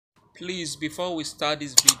Please, before we start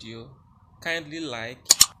this video, kindly like,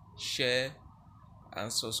 share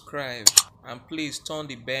and subscribe, and please turn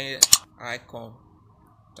the bell icon.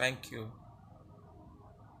 Thank you.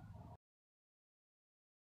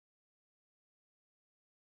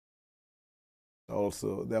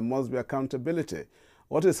 Also, there must be accountability.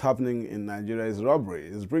 What is happening in Nigeria is robbery,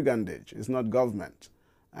 is brigandage, it's not government.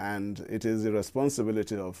 And it is the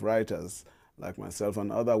responsibility of writers like myself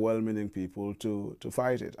and other well-meaning people to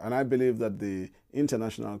fight it. And I believe that the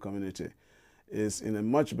international community is in a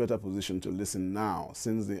much better position to listen now,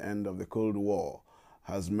 since the end of the Cold War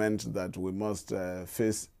has meant that we must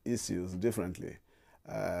face issues differently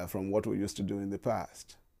from what we used to do in the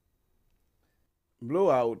past.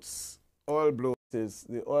 Blowouts, oil blowouts,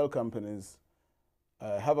 the oil companies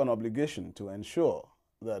have an obligation to ensure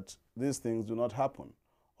that these things do not happen,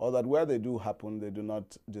 or that where they do happen, they do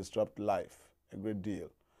not disrupt life a great deal.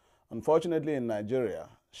 Unfortunately, in Nigeria,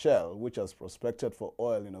 Shell, which has prospected for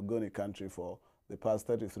oil in Ogoni country for the past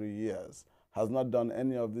 33 years, has not done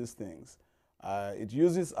any of these things. It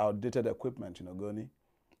uses outdated equipment in Ogoni.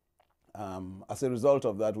 As a result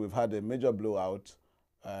of that, we've had a major blowout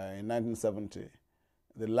in 1970.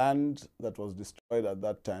 The land that was destroyed at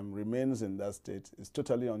that time remains in that state, is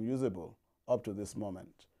totally unusable up to this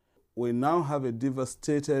moment. We now have a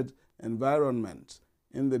devastated environment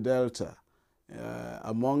in the Delta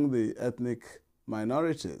among the ethnic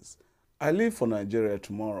minorities. I leave for Nigeria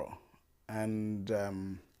tomorrow, and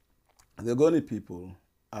the Ogoni people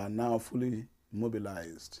are now fully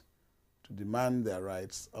mobilized to demand their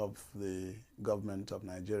rights of the government of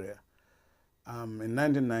Nigeria. In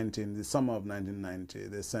 1990, in the summer of 1990,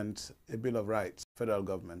 they sent a Bill of Rights, federal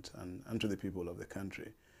government, and to the people of the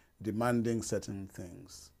country, demanding certain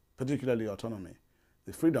things, particularly autonomy,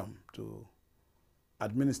 the freedom to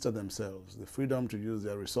administer themselves, the freedom to use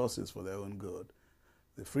their resources for their own good,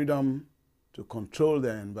 the freedom to control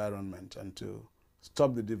their environment and to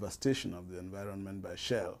stop the devastation of the environment by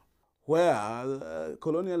Shell, where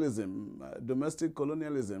colonialism, domestic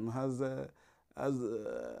colonialism has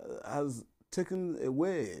taken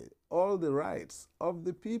away all the rights of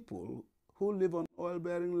the people who live on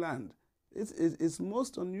oil-bearing land. It's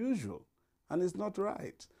most unusual, and it's not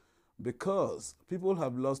right, because people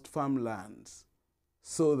have lost farmlands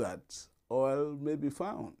so that oil may be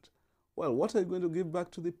found. Well, what are you going to give back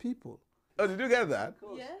to the people? Oh, did you get that?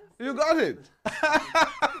 Yes. You got it.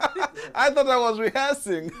 I thought I was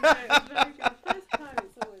rehearsing. No, it was very good. First time,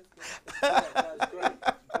 it's always good. That's great.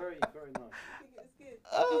 Very, very nice. I think it's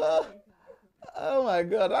good. Oh my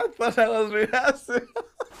God, I thought I was rehearsing.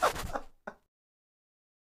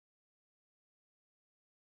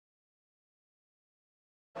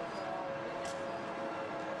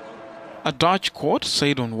 A Dutch court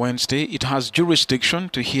said on Wednesday it has jurisdiction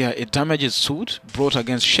to hear a damages suit brought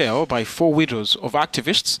against Shell by 4 widows of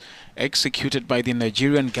activists executed by the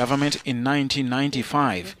Nigerian government in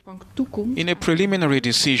 1995. In a preliminary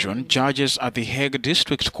decision, judges at the Hague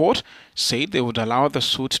District Court said they would allow the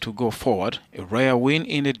suit to go forward, a rare win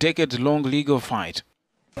in a decade-long legal fight.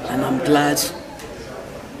 And I'm glad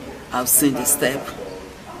I've seen the step.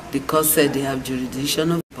 The court said they have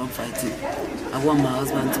jurisdiction upon fighting. I want my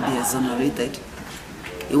husband to be exonerated.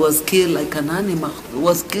 He was killed like an animal. He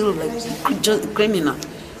was killed like a criminal.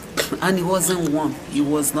 And he wasn't one. He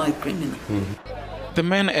was not a criminal. The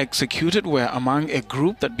men executed were among a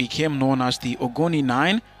group that became known as the Ogoni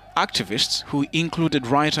 9 activists, who included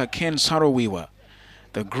writer Ken Saro Wiwa.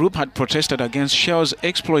 The group had protested against Shell's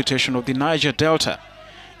exploitation of the Niger Delta.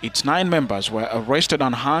 Its 9 members were arrested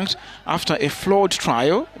and hanged after a flawed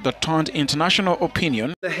trial that turned international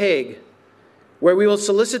opinion. The Hague, where we will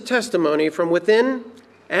solicit testimony from within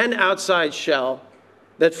and outside Shell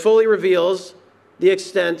that fully reveals the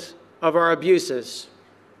extent of our abuses.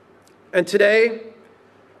 And today,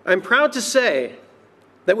 I'm proud to say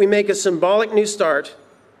that we make a symbolic new start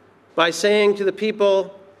by saying to the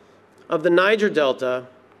people of the Niger Delta,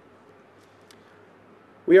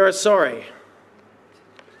 we are sorry.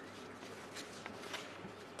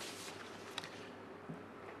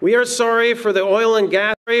 We are sorry for the oil and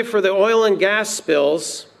gas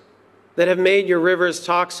spills that have made your rivers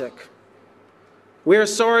toxic. We are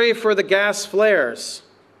sorry for the gas flares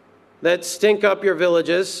that stink up your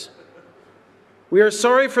villages. We are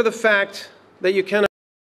sorry for the fact that you cannot.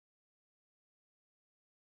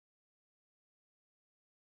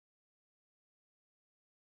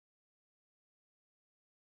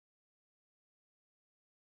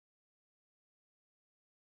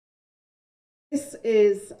 This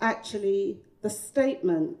is actually the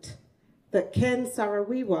statement that Ken Saro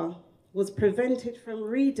Wiwa was prevented from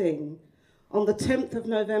reading on the 10th of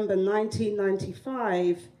November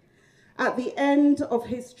 1995 at the end of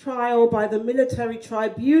his trial by the military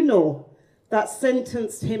tribunal that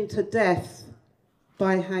sentenced him to death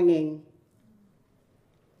by hanging.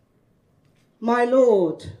 My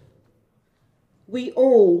Lord, we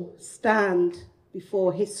all stand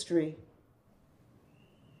before history.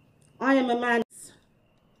 I am a man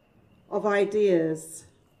of ideas,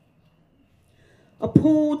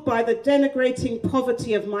 appalled by the denigrating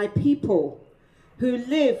poverty of my people who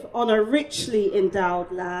live on a richly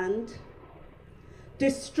endowed land,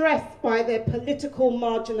 distressed by their political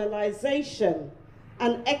marginalization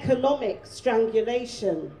and economic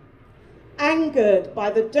strangulation, angered by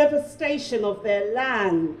the devastation of their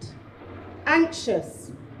land,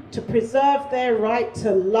 anxious to preserve their right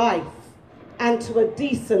to life and to a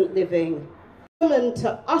decent living,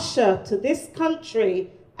 to usher to this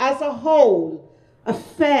country as a whole a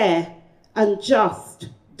fair and just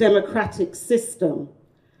democratic system.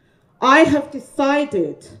 I have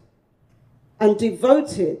decided and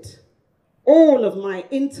devoted all of my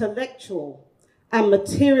intellectual and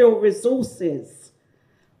material resources,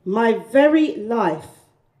 my very life,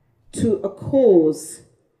 to a cause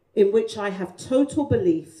in which I have total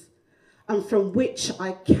belief and from which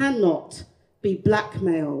I cannot be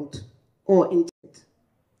blackmailed or intimidated.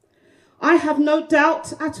 I have no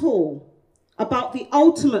doubt at all about the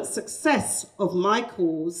ultimate success of my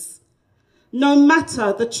cause, no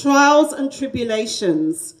matter the trials and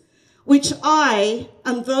tribulations which I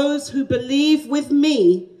and those who believe with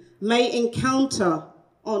me may encounter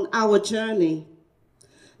on our journey.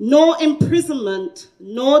 Nor imprisonment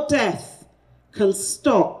nor death can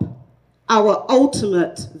stop our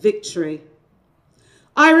ultimate victory.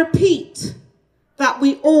 I repeat that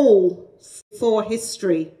we all for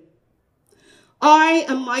history. I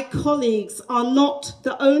and my colleagues are not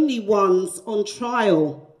the only ones on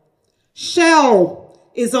trial. Shell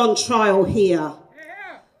is on trial here.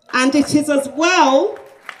 And it is as well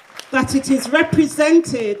that it is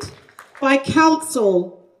represented by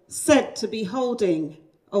counsel said to be holding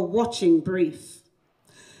a watching brief.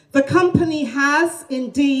 The company has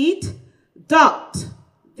indeed ducked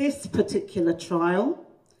this particular trial,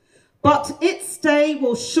 but its day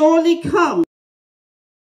will surely come.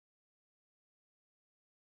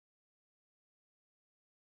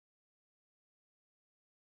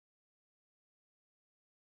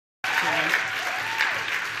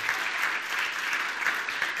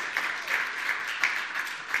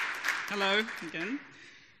 Hello again.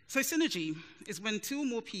 So synergy is when two or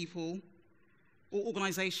more people or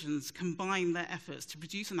organizations combine their efforts to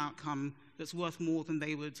produce an outcome that's worth more than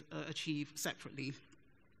they would achieve separately.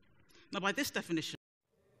 Now, by this definition,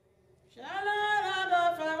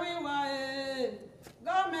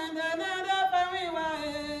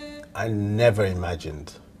 I never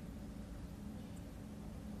imagined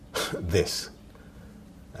this.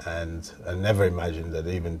 And I never imagined that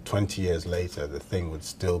even 20 years later, the thing would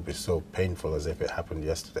still be so painful as if it happened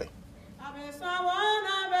yesterday.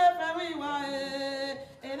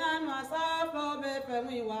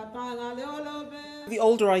 the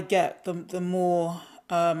older I get, the more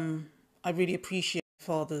I really appreciate my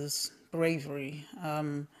father's bravery.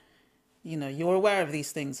 You know, you're aware of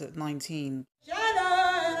these things at 19.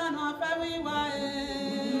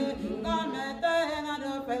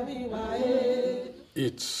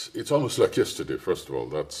 It's almost like yesterday, first of all.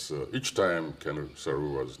 That's each time Ken Saro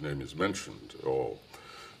Wiwa's name is mentioned, or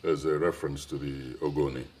there's a reference to the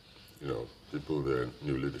Ogoni, you know, people, their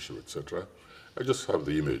new leadership, etc. I just have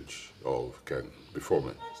the image of Ken before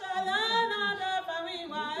me.